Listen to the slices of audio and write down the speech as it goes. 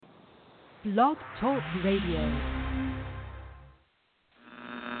Blog Talk Radio.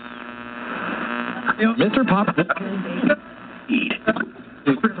 Mr. Pop. The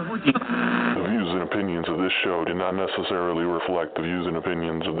views and opinions of this show do not necessarily reflect the views and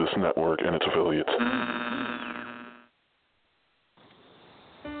opinions of this network and its affiliates.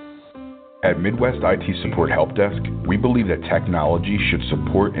 At Midwest IT Support Help Desk, we believe that technology should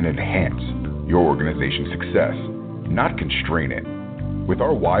support and enhance your organization's success, not constrain it. With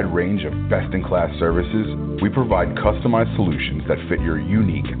our wide range of best-in-class services, we provide customized solutions that fit your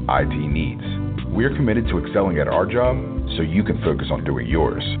unique IT needs. We are committed to excelling at our job so you can focus on doing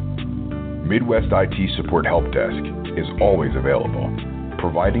yours. Midwest IT Support Help Desk is always available,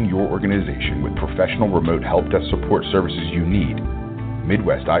 providing your organization with professional remote help desk support services you need.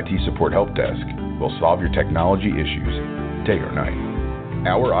 Midwest IT Support Help Desk will solve your technology issues day or night.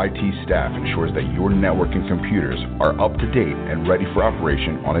 Our IT staff ensures that your networking computers are up to date and ready for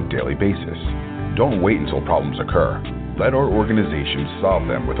operation on a daily basis. Don't wait until problems occur. Let our organization solve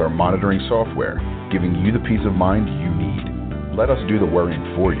them with our monitoring software, giving you the peace of mind you need. Let us do the worrying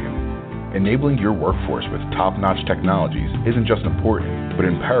for you. Enabling your workforce with top-notch technologies isn't just important, but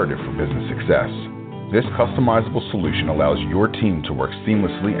imperative for business success. This customizable solution allows your team to work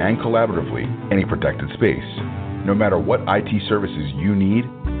seamlessly and collaboratively in a protected space. No matter what IT services you need,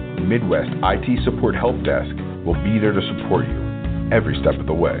 Midwest IT Support Help Desk will be there to support you every step of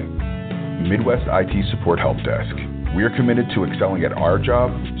the way. Midwest IT Support Help Desk. We are committed to excelling at our job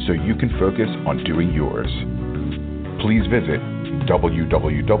so you can focus on doing yours. Please visit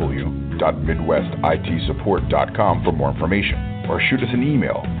www.midwestitsupport.com for more information, or shoot us an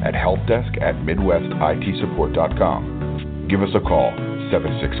email at helpdesk@midwestitsupport.com. Give us a call,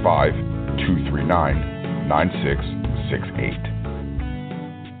 765-239-9668.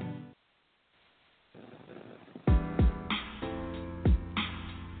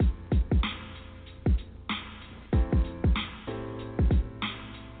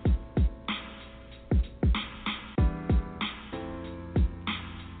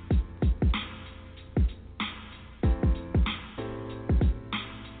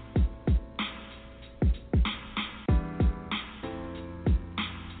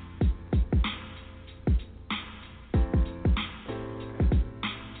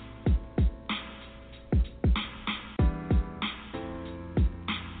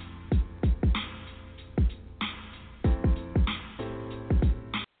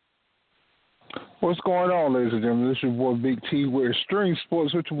 What's going on, ladies and gentlemen? This is your boy Big T. We're Extreme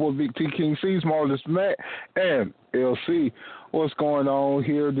Sports with your boy Big T, King Cees, Marvelous Matt, and LC. What's going on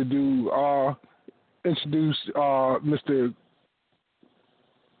here to do? Introduce Mr.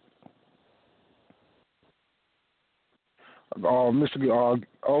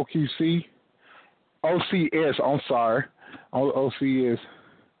 OQC, OCS. I'm sorry, OCS,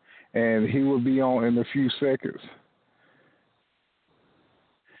 and he will be on in a few seconds.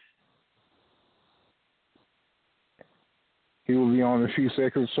 He will be on in a few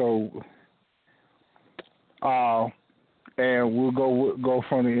seconds, so and we'll go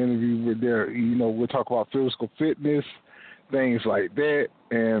from the interview with there. You know, we'll talk about physical fitness, things like that,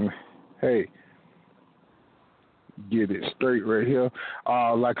 and hey, get it straight right here.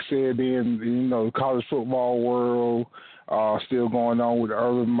 Like I said, in the college football world, still going on with the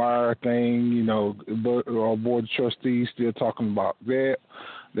Urban Meyer thing. You know, board of trustees still talking about that.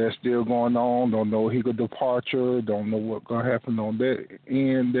 That's still going on. Don't know his departure. Don't know what's going to happen on that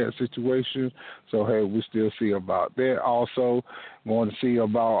situation. So, hey, we still see about that. Also, going to see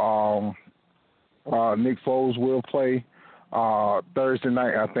about Nick Foles will play Thursday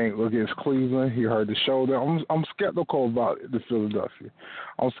night, I think, against Cleveland. He heard the shoulder. I'm skeptical about the Philadelphia.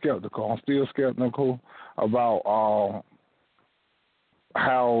 I'm still skeptical about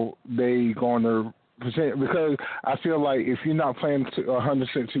how they going to present, because I feel like if you're not playing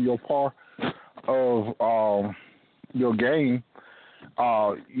 100% to your par of your game,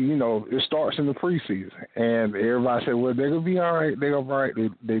 it starts in the preseason, and everybody said, well, they're gonna be all right. They're all right.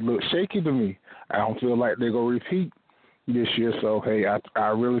 They look shaky to me. I don't feel like they're gonna repeat this year. So hey, I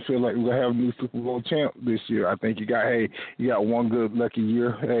really feel like we're gonna have a new Super Bowl champ this year. I think you got one good lucky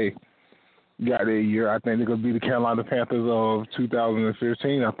year. Hey, you got that year. I think they're gonna be the Carolina Panthers of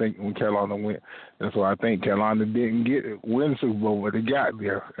 2015. I think when Carolina went, and so I think Carolina didn't win the Super Bowl, but they got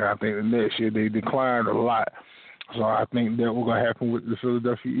there. And I think the next year they declined a lot. So I think that was gonna happen with the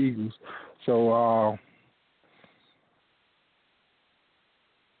Philadelphia Eagles. So I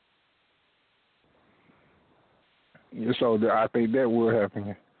think that will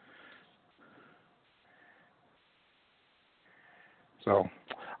happen. So,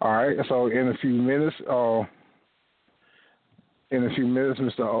 all right. So in a few minutes, in a few minutes,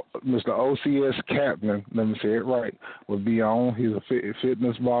 Mr. OCS Captain, let me say it right, will be on. He's a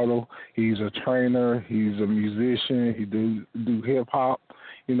fitness model. He's a trainer. He's a musician. He do hip hop.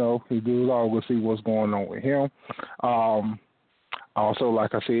 You know, he does all. We'll see what's going on with him. Also,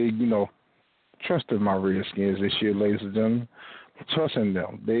 like I said, you know, trusting my Redskins this year, ladies and gentlemen. Trusting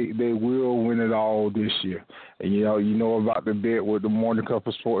them. They will win it all this year. And, you know about the bet with the Morning Cup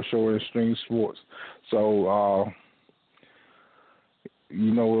of Sports Show and Extremesportsw. So,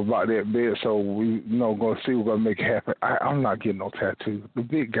 you know about that bet. So, we, going to see what's going to make it happen. I'm not getting no tattoo. The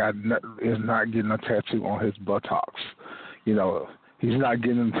big guy is not getting a tattoo on his buttocks. You know, he's not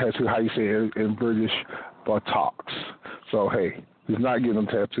getting a tattoo, how you say it in British, buttocks. So, hey, he's not getting a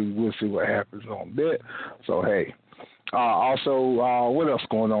tattoo. We'll see what happens on that. So, hey. Also, what else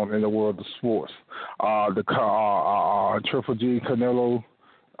going on in the world of sports? The Triple G Canelo,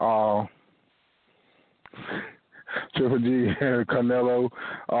 Triple G and Canelo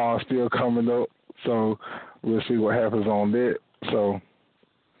still coming up. So we'll see what happens on that. So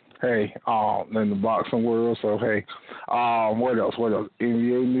hey, in the boxing world. So hey, what else?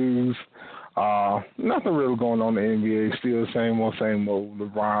 NBA news. Nothing really going on in the NBA. Still same old.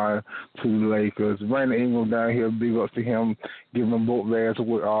 LeBron to the Lakers. Brandon Ingram down here, big ups to him, giving them both bags.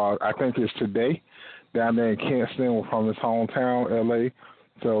 I think it's today down there in Kingston from his hometown, LA.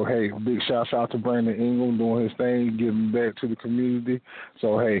 So hey, big shouts out to Brandon Ingram doing his thing, giving back to the community.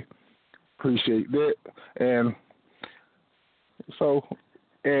 So hey, appreciate that. And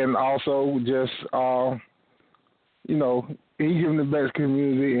also just he giving the best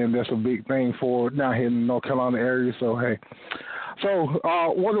community, and that's a big thing for down here in the North Carolina area. So, hey. So,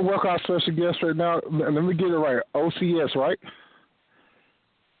 want to welcome our special guest right now. Let me get it right. OCS, right?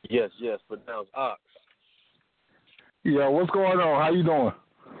 Yes, pronounced Ox. Yeah, what's going on? How you doing?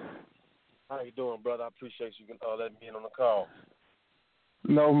 How you doing, brother? I appreciate you letting me in on the call.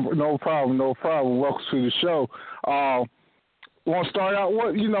 No problem. Welcome to the show. Want to start out?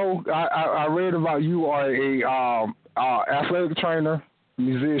 I read about you are a athletic trainer,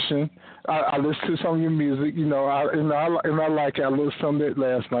 musician. I listened to some of your music. I like it. I listened to some of it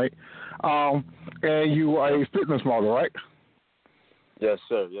last night. And you are a fitness model, right? Yes,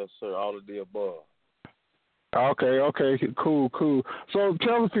 sir. All of the above. Okay. Cool. So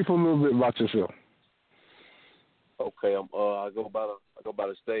tell the people a little bit about yourself. Okay, I go by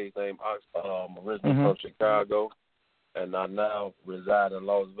the stage name Ox. I'm originally from Chicago, and I now reside in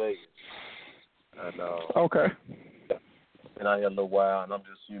Las Vegas. And okay. Been out here a little while, and I'm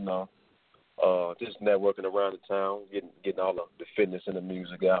just just networking around the town, getting all the fitness and the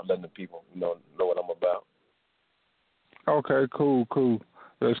music out, letting the people know what I'm about. Okay, cool.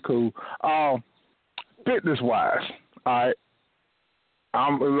 That's cool. Fitness wise, all right.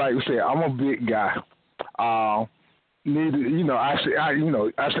 I'm like I said, I'm a big guy. I look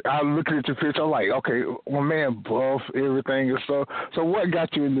at your picture. I'm like, okay, my man buff, everything and stuff. So what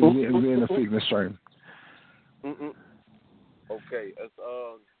got you into being a fitness trainer? Okay,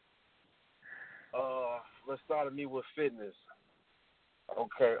 let's start me with fitness.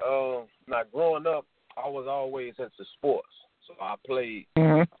 Okay, now growing up, I was always into sports. So I played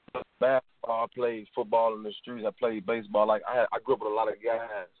basketball, I played football in the streets, I played baseball. Like I grew up with a lot of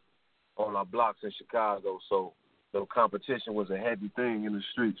guys on our blocks in Chicago, so the competition was a heavy thing in the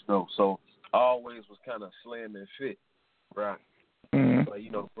streets, though. So I always was kind of slim and fit, right? But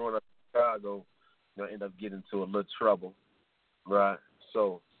growing up in Chicago, I ended up getting into a little trouble, right?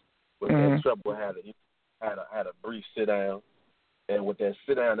 So with that trouble, I had a brief sit down, and with that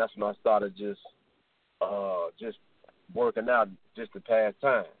sit down, that's when I started just working out just to pass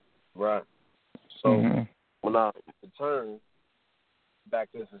time, right? So when I returned back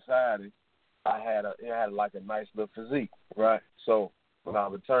to society, I had like a nice little physique, right? So when I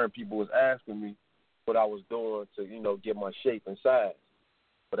returned, people was asking me what I was doing to get my shape and size.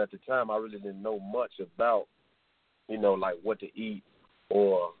 But at the time, I really didn't know much about, like what to eat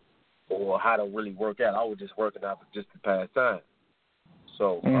or how to really work out. I was just working out just to pass time.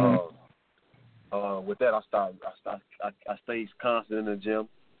 So with that, I stayed constant in the gym,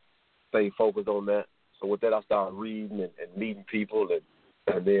 stayed focused on that. So with that, I started reading and meeting people,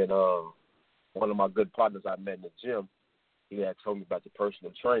 and then one of my good partners I met in the gym, he had told me about the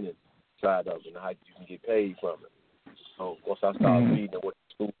personal training side of it and how you can get paid from it. So once I started reading and went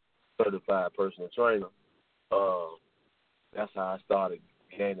to school, certified personal trainer, that's how I started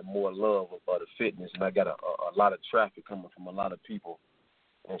gaining more love about the fitness, and I got a lot of traffic coming from a lot of people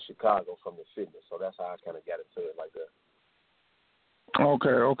in Chicago from the fitness. So that's how I kind of got into it like that.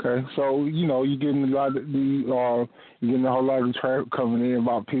 Okay. So you're getting a lot of you're getting a whole lot of traffic coming in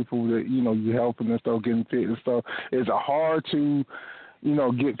about people that you helping and stuff, getting fit and stuff. Is it hard to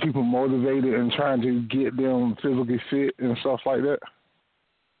get people motivated and trying to get them physically fit and stuff like that?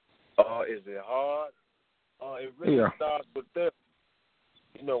 Is it hard? It really starts with them.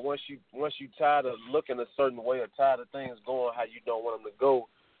 Once you tired of looking a certain way or tired of things going how you don't want them to go,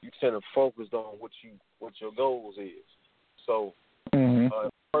 you tend to focus on what your goals is. So if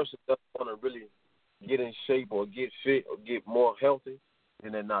a person doesn't want to really get in shape or get fit or get more healthy,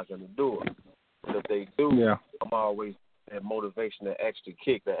 then they're not going to do it. But if they do, I'm always that motivation, that extra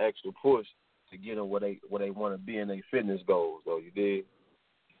kick, that extra push to get them where they want to be in their fitness goals. Though you dig?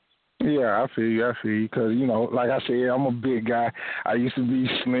 Yeah, I feel you. Because, like I said, I'm a big guy. I used to be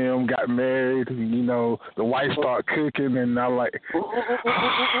slim, got married, the wife started cooking, and I'm like...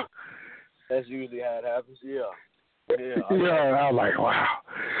 That's usually how it happens, yeah. Yeah, I was like, wow.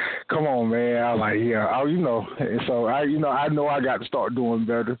 Come on, man. I was like, and so I know I got to start doing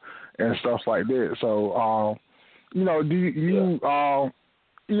better and stuff like that. So, do you, how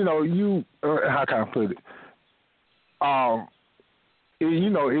can I put it?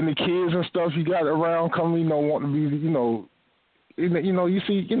 Any kids and stuff you got around coming, want to be, you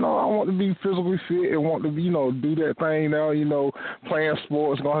see, I want to be physically fit and want to be, do that thing now, playing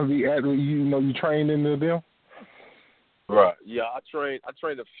sports, going to be active, you train into them. Right. Yeah, I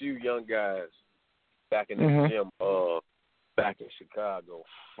trained a few young guys back in the gym, back in Chicago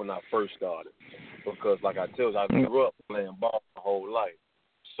when I first started. Because like I told you, I grew up playing ball my whole life.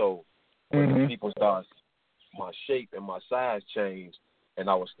 So when the people started, my shape and my size changed, and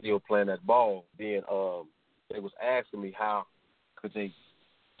I was still playing that ball, then they was asking me how could they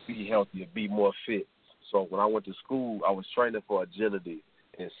be healthier, be more fit. So when I went to school, I was training for agility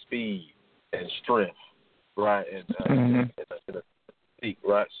and speed and strength, right, and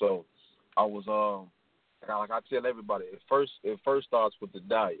right. So I was like I tell everybody, it first starts with the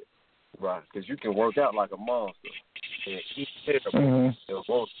diet, right, because you can work out like a monster and eat terrible and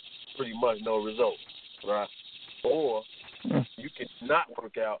won't pretty much no results, right, or you can not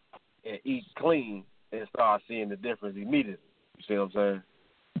work out and eat clean and start seeing the difference immediately. You see what I'm saying?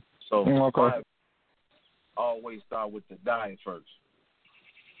 So I always start with the diet first.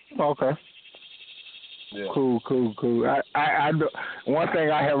 Okay. Yeah. Cool. I one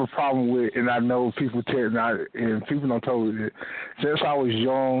thing I have a problem with, and I know people and people don't tell me that, since I was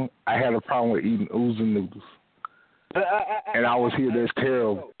young, I had a problem with eating oozing noodles. And I was here, that's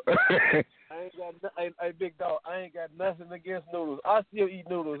terrible. Hey, big dog, I ain't got nothing against noodles. I still eat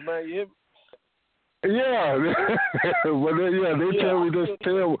noodles, man. You hear me? Yeah, but they tell me that's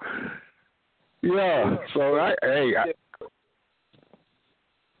terrible. Yeah, so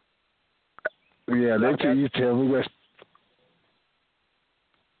they tell me that's.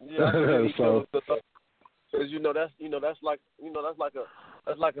 Yeah, so. Because that's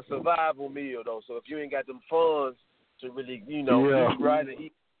like a survival meal though. So if you ain't got them funds to really eat right and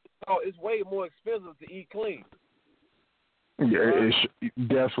eat, it's way more expensive to eat clean. Yeah, it's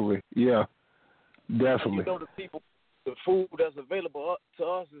definitely. Yeah, definitely. The food that's available to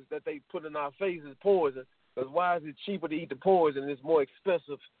us is that they put in our face is poison. Because why is it cheaper to eat the poison and it's more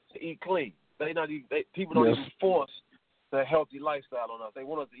expensive to eat clean? People don't even force the healthy lifestyle on us. They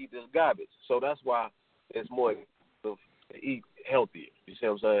want us to eat this garbage. So that's why it's more expensive to eat healthier. You see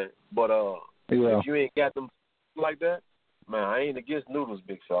what I'm saying? But if you ain't got them like that, man, I ain't against noodles,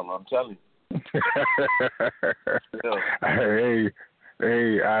 big fella. I'm telling you.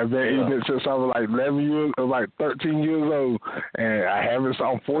 Hey, I've been eating it since I was like 11 years, or like 13 years old, and I haven't.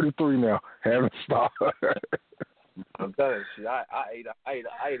 I'm 43 now. Haven't stopped. I'm telling you, I ate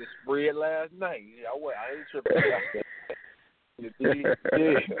a spread last night. I ain't tripping.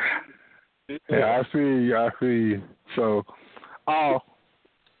 Yeah, I feel you. So,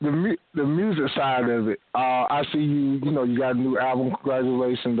 the music side of it, I see you got a new album.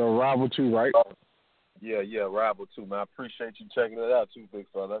 Congratulations, the Rival 2, right? Yeah, Rival 2, man. I appreciate you checking it out too, big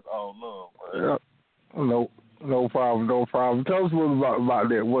fella. That's all love, man. Yeah. No problem. Tell us a little about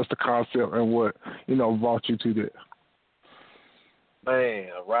that. What's the concept and what, brought you to that? Man,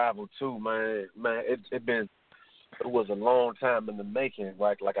 Rival 2, man, it was a long time in the making.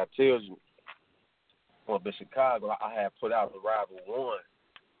 Like I tell you, up in Chicago, I had put out a Rival 1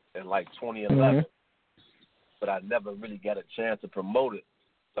 in like 2011, but I never really got a chance to promote it.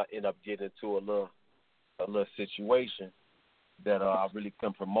 So I ended up getting into a little situation that I really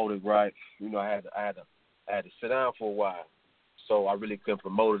couldn't promote it right. I had to sit down for a while, so I really couldn't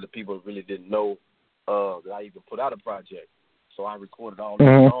promote it. The people really didn't know that I even put out a project. So I recorded all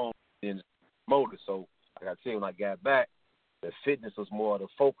the songs and promoted. So like I tell you, when I got back, and fitness was more of the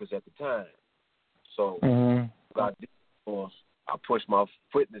focus at the time. So what I did was I pushed my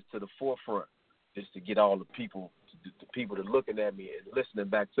fitness to the forefront just to get all the people to looking at me and listening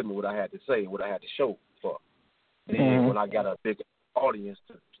back to me what I had to say and what I had to show for. Then when I got a big audience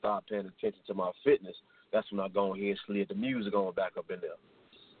to start paying attention to my fitness, that's when I go ahead and slid the music on back up in there.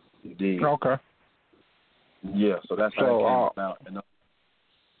 You dig? Okay. Yeah, so that's how it came about. And,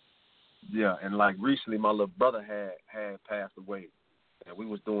 and like recently my little brother had passed away, and we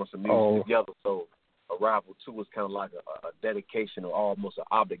was doing some music together. So Arrival 2 was kind of like a dedication or almost an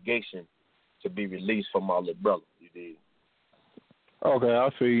obligation to be released from my little brother. You did. Okay, I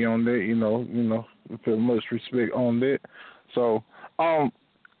feel you on that. You know, feel much respect on that. So,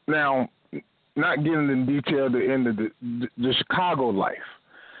 now, not getting in detail the end of the Chicago life.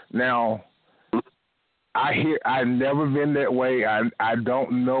 Now, I've never been that way. I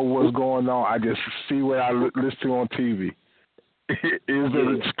don't know what's going on. I just see what I listen to on TV. Is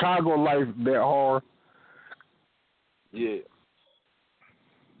the Chicago life that hard? Yeah.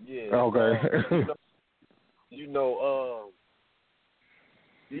 Okay.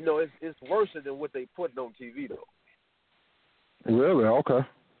 It's worse than what they put on TV though. Really? Okay.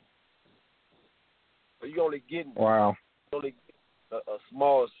 So you only getting a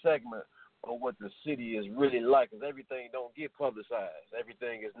small segment of what the city is really like, because everything don't get publicized.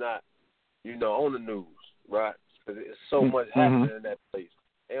 Everything is not, on the news, right? Because there's so much happening in that place.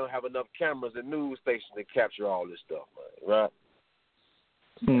 They don't have enough cameras and news stations to capture all this stuff, man, right?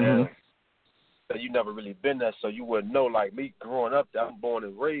 So you never really been there, so you wouldn't know. Like me growing up there, I'm born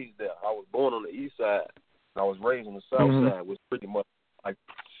and raised there. I was born on the east side, and I was raised on the south side, which is pretty much like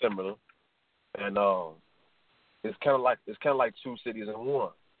similar. And it's kind of like two cities in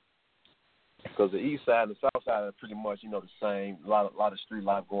one, because the east side and the south side are pretty much the same. A lot of street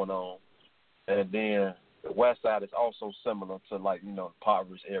life going on, and then the west side is also similar to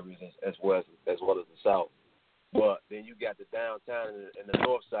impoverished areas as well as the south. But then you got the downtown and the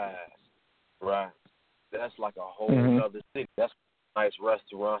north side. Right, that's like a whole other city. That's nice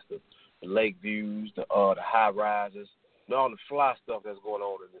restaurants, the lake views, the high rises, and all the fly stuff that's going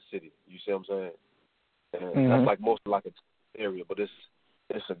on in the city. You see what I'm saying? And that's like mostly like a area, but it's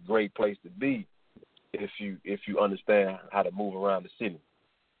a great place to be if you understand how to move around the city.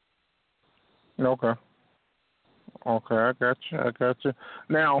 Okay, I got you.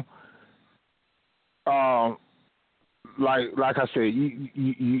 Now, like I said,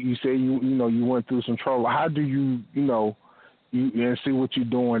 you say you went through some trouble. How do you and see what you're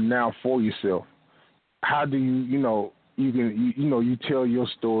doing now for yourself? How do you tell your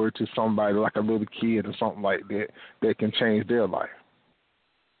story to somebody like a little kid or something like that can change their life?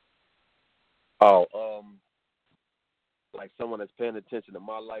 Like someone that's paying attention to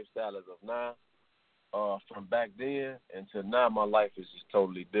my lifestyle as of now, from back then until now, my life is just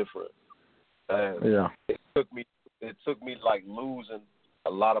totally different. It took me like losing a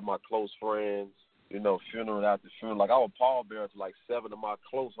lot of my close friends, funeral after funeral. Like I was pallbearer to like 7 of my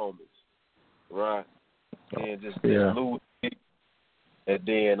close homies, right? And just losing people. And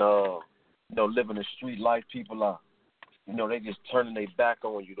then, living the street life, people are, they just turning their back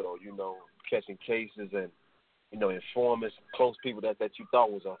on you though, catching cases and, informants, close people that you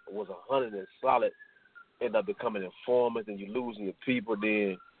thought was 100 and solid, end up becoming informants, and you losing your people.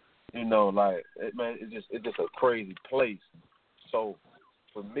 Then it's just a crazy place. So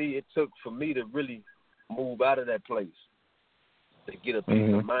for me, it took for me to really move out of that place to get a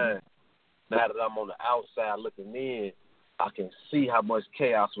peace of mind. Now that I'm on the outside looking in, I can see how much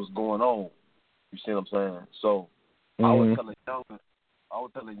chaos was going on. You see what I'm saying? So I was telling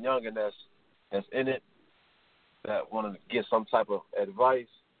youngin that's in it, that want to get some type of advice,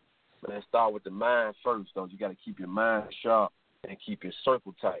 man, start with the mind first, though. You got to keep your mind sharp and keep your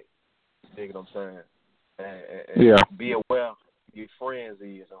circle tight. You dig what I'm saying? And be aware of who your friends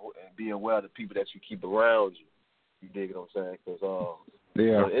is, and be aware of the people that you keep around you. You dig what I'm saying? Because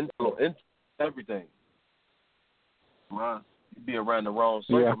influence everything. Man, you be around the wrong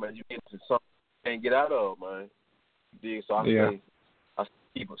circle, man, you get into something you can't get out of, man. You dig? So I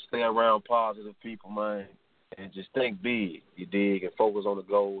stay around positive people, man, and just think big. You dig? And focus on the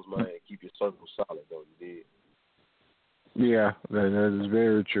goals, man, and keep your circle solid, though. You dig? Yeah, that is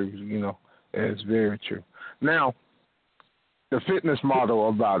very true. It's very true. Now, the fitness model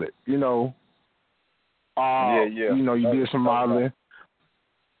about it, you did some modeling.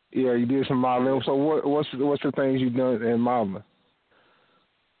 Yeah, you did some modeling. So what's the things you've done in modeling?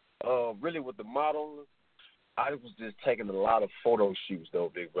 Really with the modeling, I was just taking a lot of photo shoots, though,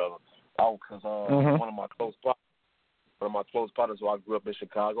 big brother. Because one of my close partners who I grew up in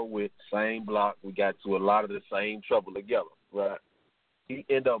Chicago with, same block, we got to a lot of the same trouble together. right? He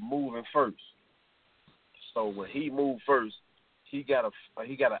ended up moving first. So when he moved first, he got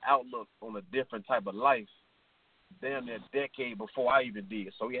an outlook on a different type of life damn near a decade before I even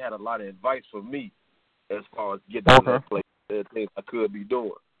did. So he had a lot of advice for me as far as getting to that place and things I could be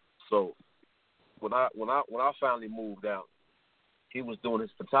doing. So when I finally moved out, he was doing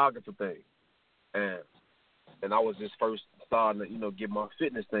his photography thing, and I was just first starting to get my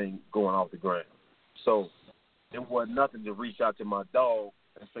fitness thing going off the ground. So it wasn't nothing to reach out to my dog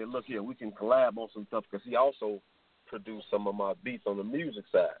and say, look here, we can collab on some stuff, because he also produced some of my beats on the music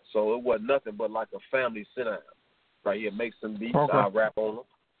side. So it wasn't nothing but like a family sit-down. Right, he'd make some beats, I rap on them,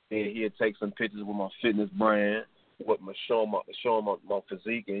 and he'd take some pictures with my fitness brand, show him my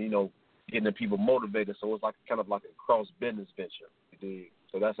physique, and getting the people motivated. So it's like kind of like a cross business venture.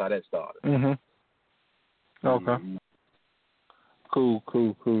 So that's how that started. Mm-hmm. Okay. Mm-hmm.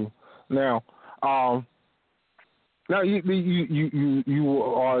 Cool. Now, you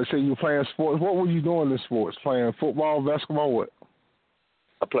say you were playing sports. What were you doing in sports? Playing football, basketball, what?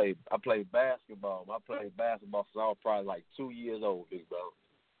 I played basketball. I played basketball since I was probably like 2 years old, big bro.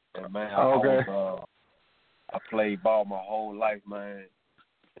 And man, I played ball my whole life, man.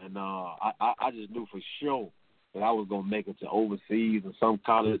 And I just knew for sure that I was gonna make it to overseas or some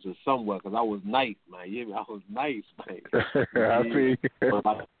college or somewhere, because I was nice, man. Yeah, I was nice, man. I see. But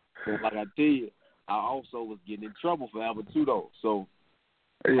like I tell you, I also was getting in trouble forever too, though. So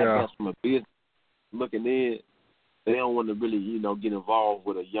I guess from a business looking in, they don't want to really, get involved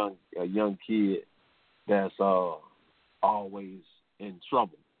with a young kid that's always in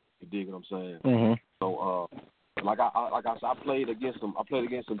trouble. You dig what I'm saying? Mm-hmm. So, like I said, I played against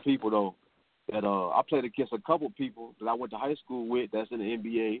some people though. That I played against a couple people that I went to high school with that's in the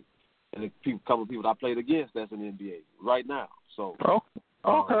NBA, and a couple people that I played against that's in the NBA right now. So,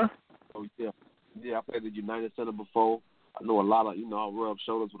 okay. So yeah, I played at United Center before. I know a lot of, I rubbed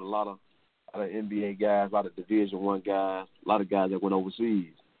shoulders with a lot of NBA guys, a lot of Division I guys, a lot of guys that went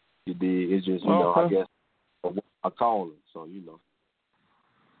overseas. You did. It's just, I guess, a calling. So,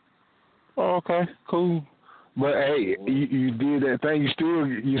 Okay, cool. But hey, you did that thing.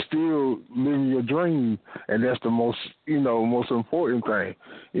 You still living your dream, and that's the most important thing.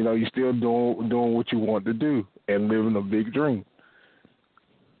 You still doing what you want to do and living a big dream.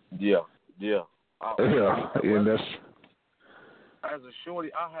 Yeah. And that's. As a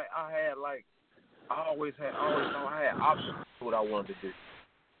shorty, I always had options to what I wanted to do.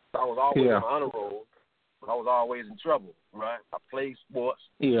 I was always on the honor roll, but I was always in trouble, right? I played sports.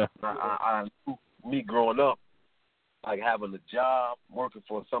 Yeah. I knew me growing up, like having a job, working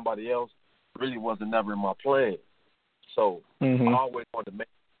for somebody else, really wasn't never in my plan. So I always wanted to make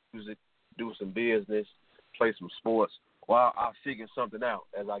music, do some business, play some sports, while I figured something out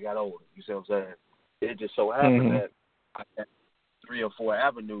as I got older. You see what I'm saying? It just so happened that I had 3 or 4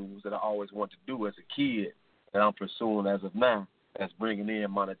 avenues that I always wanted to do as a kid that I'm pursuing as of now, that's bringing in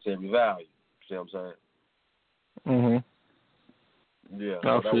monetary value. See what I'm saying? Yeah.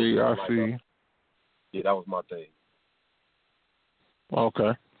 I see. Yeah, that was my thing.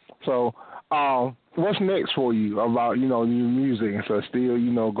 Okay. So, what's next for you about, new music and stuff? Still,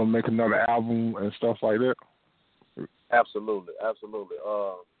 gonna make another album and stuff like that? Absolutely. I'm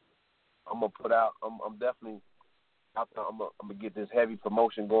gonna put out. I'm definitely. I'm gonna get this heavy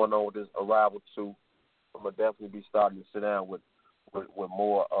promotion going on with this Arrival 2. I'm gonna definitely be starting to sit down with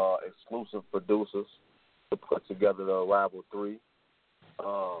more exclusive producers to put together the Arrival 3.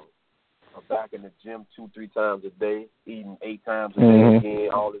 I'm back in the gym 2-3 times a day, eating 8 times a day again.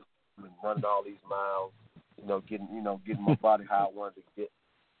 All this, running all these miles. Getting my body how I wanted to get.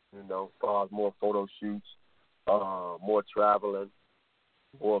 As far as more photo shoots, more traveling,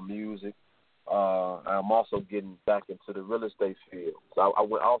 more music. I'm also getting back into the real estate field. So I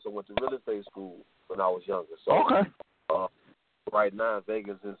also went to real estate school when I was younger. So right now,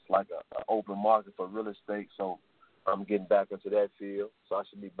 Vegas is like an open market for real estate. So I'm getting back into that field. So I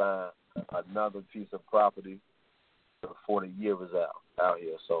should be buying another piece of property before the year is out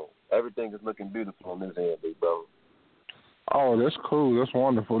here. So everything is looking beautiful on this end, big bro. Oh, that's cool. That's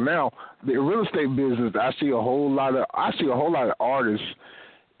wonderful. Now, the real estate business, I see a whole lot of artists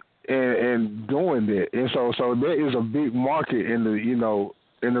and doing that, and so there is a big market in the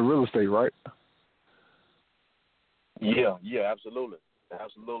in the real estate, right? Yeah, absolutely. I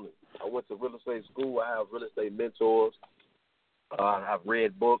went to real estate school. I have real estate mentors. I've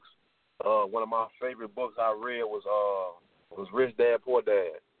read books. One of my favorite books I read was Rich Dad Poor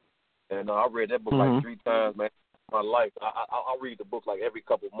Dad, and I read that book like 3 times, man. In my life, I read the book like every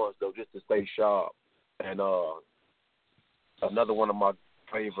couple of months though, just to stay sharp. And another one of my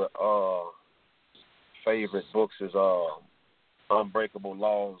favorite books is unbreakable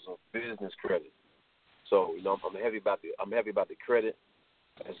laws of business credit. So, I'm heavy about the credit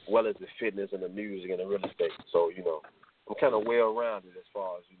as well as the fitness and the music and the real estate. So, I'm kind of well rounded as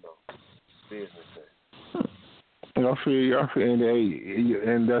far as, business thing. I feel,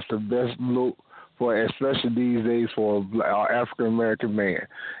 and that's the best look for, especially these days, for an African American man.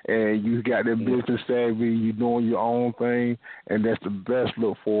 And you got that business savvy, you doing your own thing, and that's the best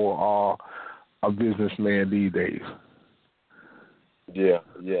look for a businessman these days. Yeah,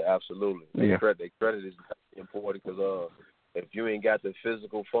 absolutely. Yeah. Credit is important because if you ain't got the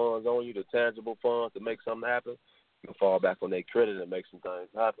physical funds on you, the tangible funds to make something happen, you can fall back on their credit and make some things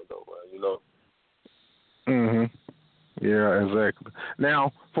happen, though, man, Yeah, exactly.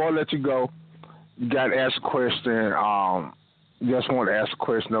 Now, before I let you go, you got to ask a question. Just want to ask a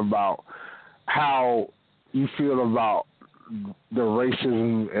question about how you feel about the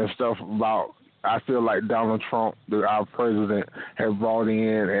racism and stuff about, I feel like Donald Trump, our president, has brought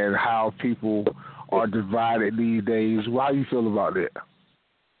in, and how people are divided these days. How do you feel about that?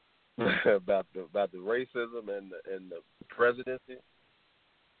 about the racism and the presidency?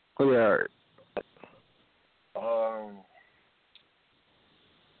 Yeah.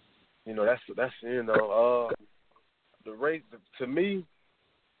 That's the race. To me,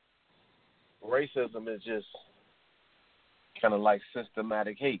 racism is just kind of like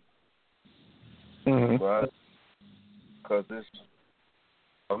systematic hate, right? Because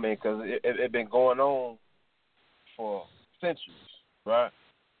it's been going on for centuries, right?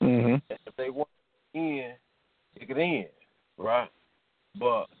 And if they want to end, it could end, right?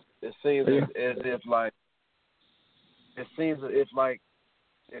 But it seems as if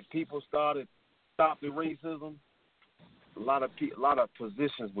if people started stopping racism, a lot of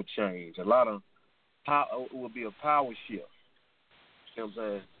positions would change. It would be a power shift. You know what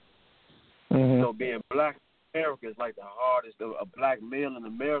I'm saying? Being black in America is like the hardest. A black male in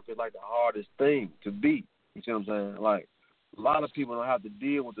America is like the hardest thing to be. You see what I'm saying? Like, a lot of people don't have to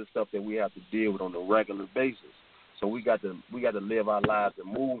deal with the stuff that we have to deal with on a regular basis. So we got to live our lives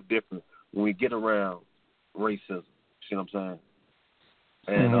and move different when we get around racism. See what I'm saying?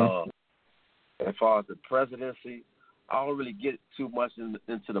 And as far as the presidency, I don't really get too much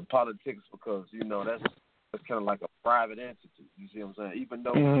into the politics because that's kind of like a private entity. You see what I'm saying? Even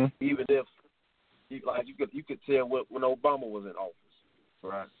though, even if you could tell when Obama was in office,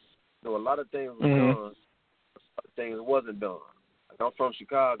 right? So a lot of things were done, a lot of things wasn't done. Like, I'm from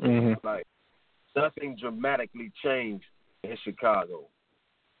Chicago. Like, nothing dramatically changed in Chicago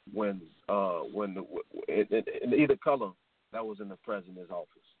when in either color that was in the president's office.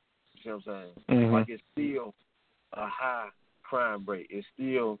 You see what I'm saying? Like, it's still a high crime rate. It's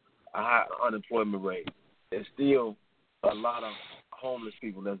still a high unemployment rate. There's still a lot of homeless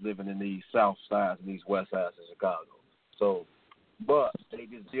people that's living in these south sides and these west sides of Chicago. So, but they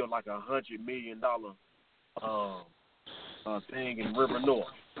just built like $100 million thing in River North,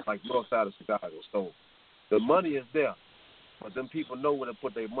 like north side of Chicago. So the money is there, but them people know where to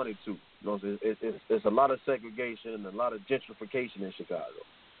put their money to. It's a lot of segregation and a lot of gentrification in Chicago.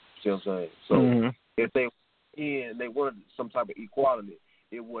 See what I'm saying? So if they wanted some type of equality,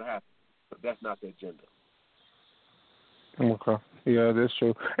 it would happen. But that's not the agenda. Okay. Yeah, that's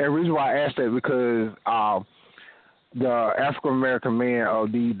true. And the reason why I asked that because the African American man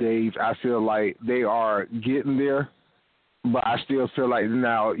of these days, I feel like they are getting there, but I still feel like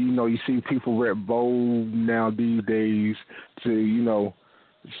now, you see people rep bold now these days to,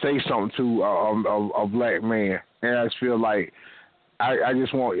 say something to a black man. And I just feel like I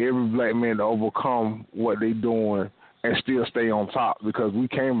just want every black man to overcome what they doing and still stay on top because we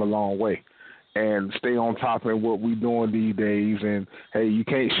came a long way. And stay on top of what we doing these days. And, hey, you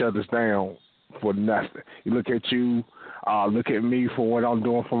can't shut us down for nothing. You look at you, look at me for what I'm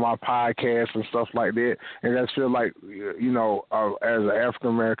doing for my podcast and stuff like that. And I feel like, as an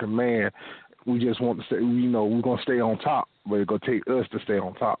African-American man, we just want to say, we're going to stay on top. But it's going to take us to stay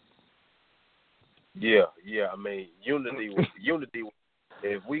on top. Yeah. I mean, unity.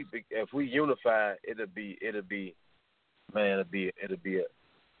 If we unify, it'll be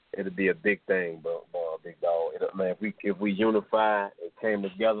a big thing, bro, big dog. If we unify and came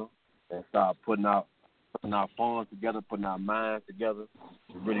together and start putting our funds together, putting our minds together,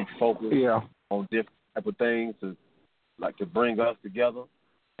 to really focus on different type of things to bring us together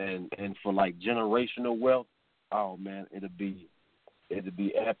and for like generational wealth. Oh man, it'll be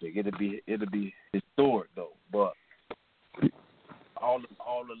epic. It'll be historic though. But all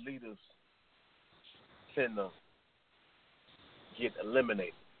the leaders tend to get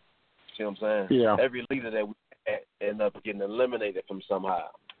eliminated. See what I'm saying? Yeah. Every leader that we end up getting eliminated from somehow.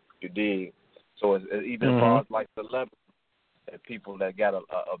 You dig? So it's even as far as like celebrities, and people that got a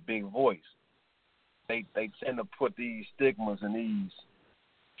big voice, they tend to put these stigmas and these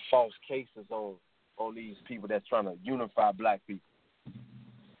false cases on these people that's trying to unify black people. You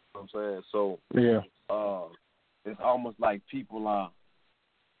know what I'm saying? So it's almost like people are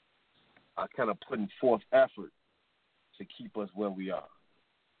kind of putting forth effort to keep us where we are.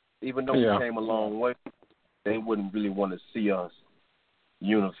 Even though we came a long way, they wouldn't really want to see us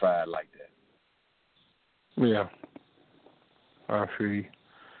unified like that. Yeah. I feel you.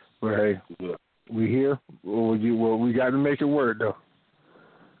 But hey, we here. Well, we got to make it work, though.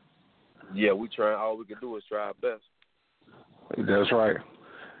 Yeah, we try. All we can do is try our best. That's right.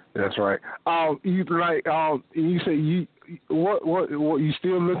 That's right. You say what you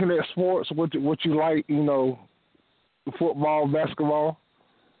still looking at sports? What you like? You know, football, basketball.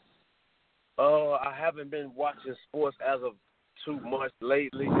 I haven't been watching sports as of too much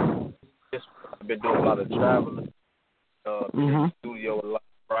lately. I've been doing a lot of traveling, in the studio a lot,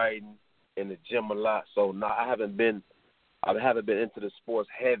 writing, in the gym a lot. So no, I haven't been into the sports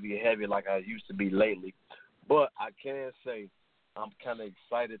heavy like I used to be lately. But I can say I'm kind of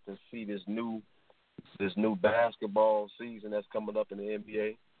excited to see this new basketball season that's coming up in the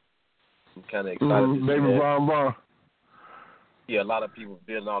NBA. I'm kind of excited to see Baby that. Brown. Yeah, a lot of people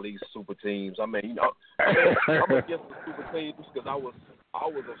building all these super teams. I mean, I'm against the super teams because I was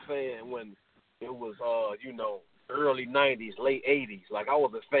a fan when it was early '90s, late '80s. Like I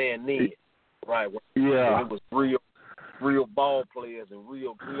was a fan then, right? When it was real ball players and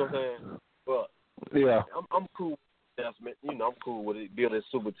real, you know what I'm saying? But I'm cool. I'm cool with it, building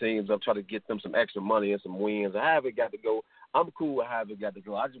super teams. I'm trying to get them some extra money and some wins. I haven't got to go. I'm cool with how it got to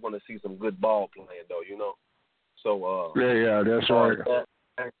go. I just want to see some good ball playing, though, you know. So that's right.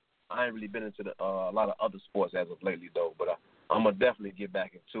 I ain't really been into a lot of other sports as of lately, though. But I'm gonna definitely get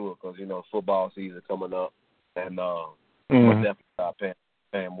back into it because football season coming up, and I'm gonna definitely start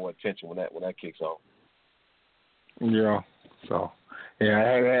paying more attention when that kicks off. Yeah. So. Yeah,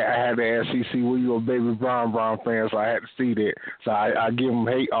 I had to ask CC, were you a baby Brown fan? So I had to see that. So I give him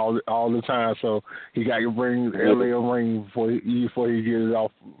hate all the time. So he got to bring LA ring before he gets it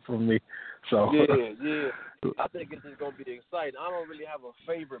off from me. So yeah. I think it's just gonna be exciting. I don't really have a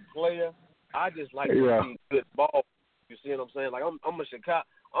favorite player. I just like to see good ball. You see what I'm saying? Like I'm a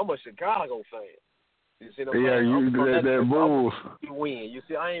Chicago fan. You see what I'm saying? Yeah, that Bulls. You win. You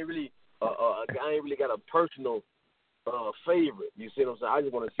see, I ain't really got a personal favorite. You see what I'm saying? I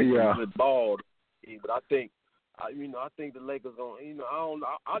just want to see some good ball. But I think the Lakers gonna.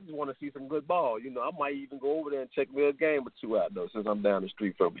 I just want to see some good ball. I might even go over there and check me a game or two out though, since I'm down the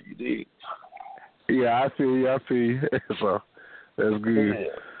street from you. Dig? Yeah, I feel you. So that's good.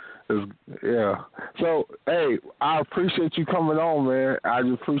 Yeah. So hey, I appreciate you coming on, man. I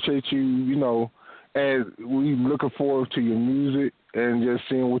just appreciate you. And we looking forward to your music and just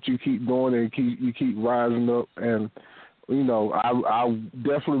seeing what you keep doing and you keep rising up. And I'll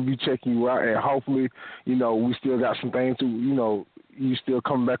definitely be checking you out. And hopefully, we still got some things to you still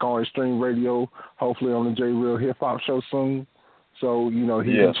come back on Extreme Radio. Hopefully on the J Real Hip Hop Show soon. So he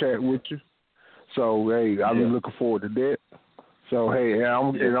can chat with you. So hey, I'll be looking forward to that. So hey,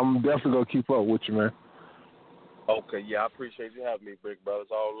 I'm definitely gonna keep up with you, man. Okay, I appreciate you having me, big brother.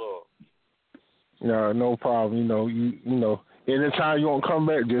 It's all love. Yeah, no problem. Anytime you want to come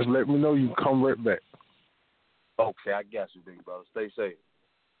back, just let me know. You can come right back. Okay, I got you, big brother. Stay safe.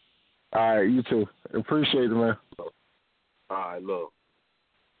 All right, you too. Appreciate it, man. All right, love.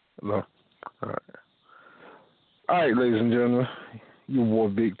 All right, ladies and gentlemen, your boy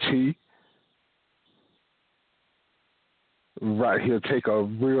Big T. Right here, take a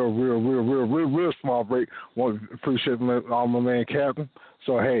real small break. Want to appreciate all my man Captain.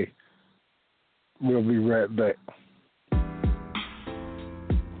 So hey, we'll be right back.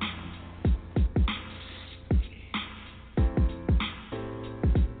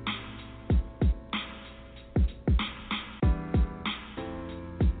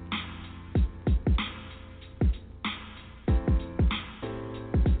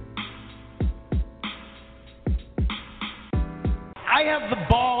 I have the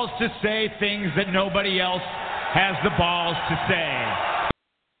balls to say things that nobody else has the balls to say.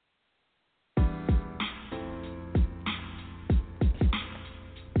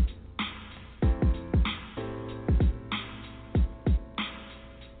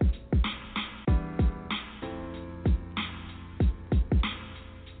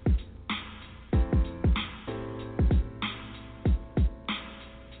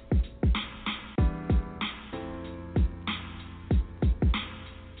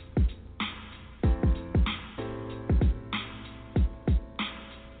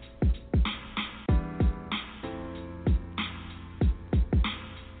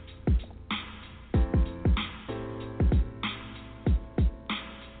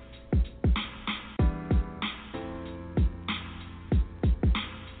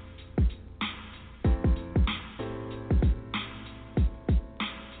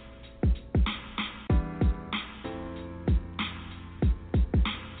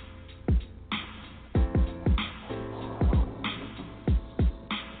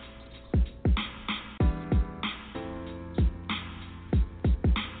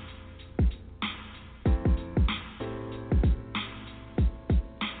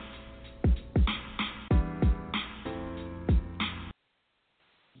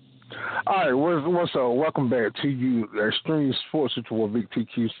 right, what's up? Welcome back to you, Extreme Sports with BigT,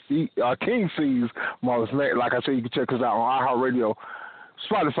 King Cees, Marvelous Matt. Like I said, you can check us out on iHeartRadio,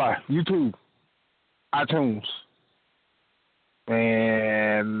 Spotify, YouTube, iTunes,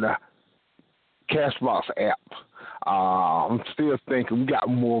 and Castbox app. I'm still thinking we got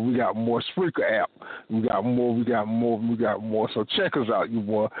more. We got more Spreaker app. We got more. So check us out, you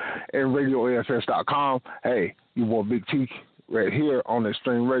boy, and RadioAFS.com. Hey, you boy, Big T, right here on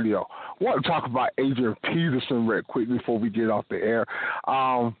Extreme Radio. I want to talk about Adrian Peterson right quick before we get off the air.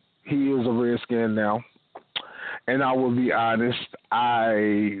 He is a Redskin now, and I will be honest.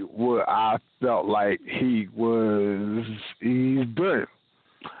 I felt like he's done,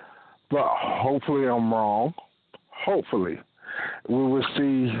 but hopefully I'm wrong. Hopefully, we will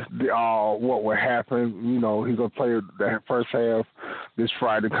see what will happen. You know, he's going to play the first half this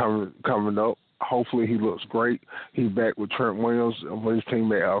Friday coming up. Hopefully, he looks great. He's back with Trent Williams with his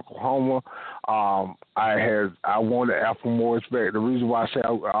team at Oklahoma. I wanted Alfred Morris back. The reason why I say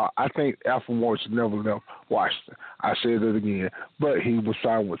I think Alfred Morris never left Washington. I said it again. But he was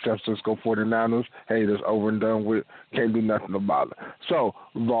signed with San Francisco 49ers. Hey, that's over and done with. Can't do nothing about it. So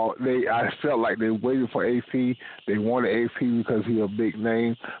I felt like they waited for AP. They wanted AP because he's a big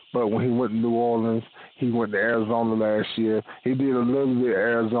name. But when he went to New Orleans, he went to Arizona last year. He did a little bit of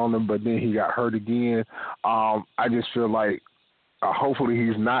Arizona, but then he got hurt again. I just feel like hopefully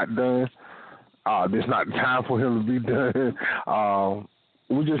he's not done. There's not time for him to be done.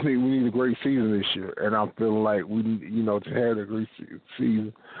 We need a great season this year, and I'm feeling like we need, to have a great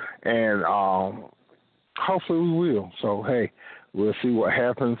season, and hopefully we will. So hey, we'll see what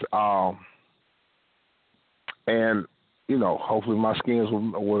happens, and hopefully my Skins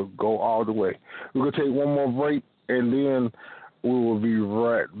will go all the way. We're gonna take one more break, and then we will be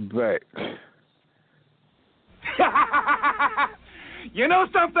right back. You know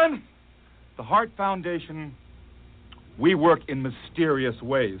something? The Hart Foundation, we work in mysterious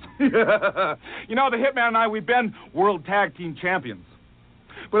ways. The Hitman and I, we've been world tag team champions.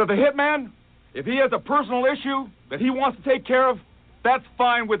 But if the Hitman, if he has a personal issue that he wants to take care of, that's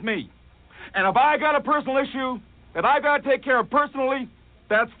fine with me. And if I got a personal issue that I got to take care of personally,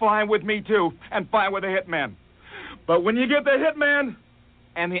 that's fine with me too, and fine with the Hitman. But when you get the Hitman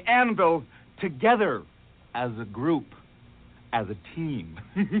and the Anvil together as a group, as a team,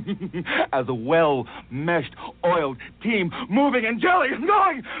 as a well-meshed, oiled team, moving and jelly and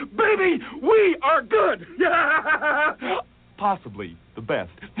going, baby, we are good. Possibly the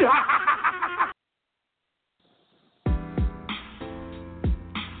best.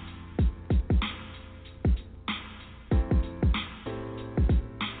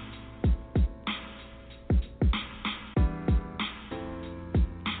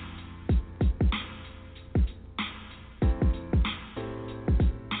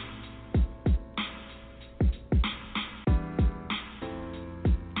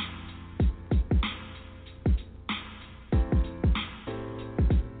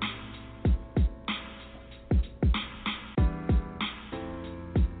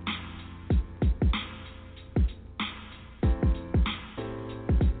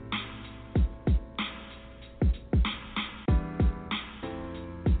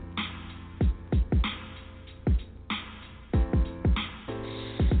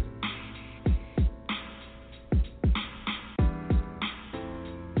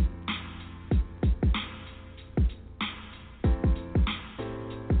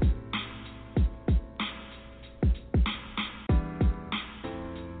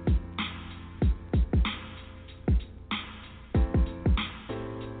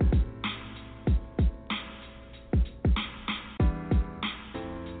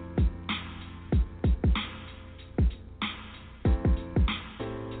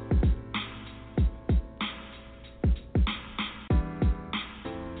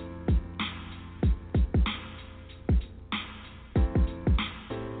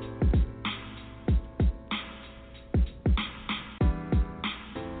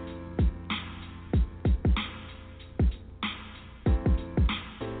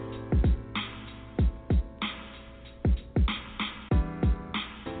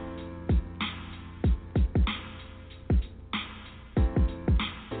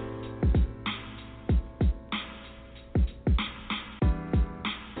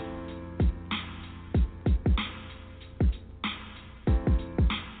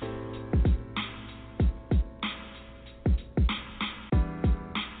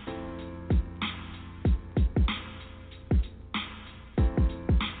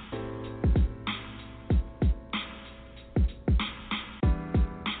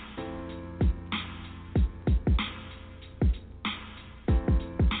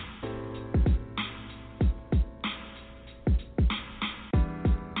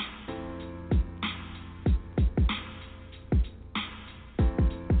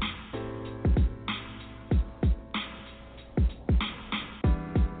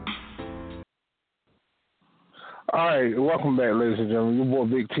 All right, welcome back, ladies and gentlemen. Your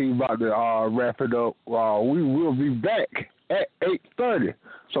boy Big T about to wrap it up. We will be back at 8:30.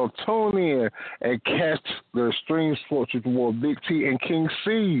 So tune in and catch the Extreme Sports with your boy Big T and King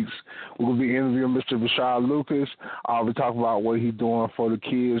Cees. We'll be interviewing Mr. Rashad Lucas. We talk about what he's doing for the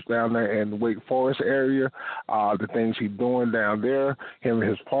kids down there in the Wake Forest area, the things he's doing down there, him and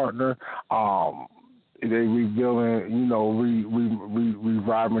his partner. They rebuilding,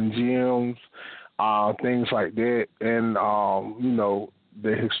 reviving gyms. Things like that, and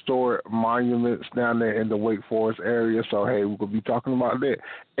the historic monuments down there in the Wake Forest area. So hey, we're gonna be talking about that.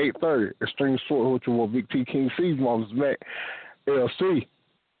 8:30, Extreme Sports with your Big T, King Cees, Mama's Mac, LC.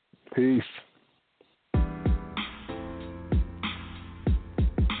 Peace.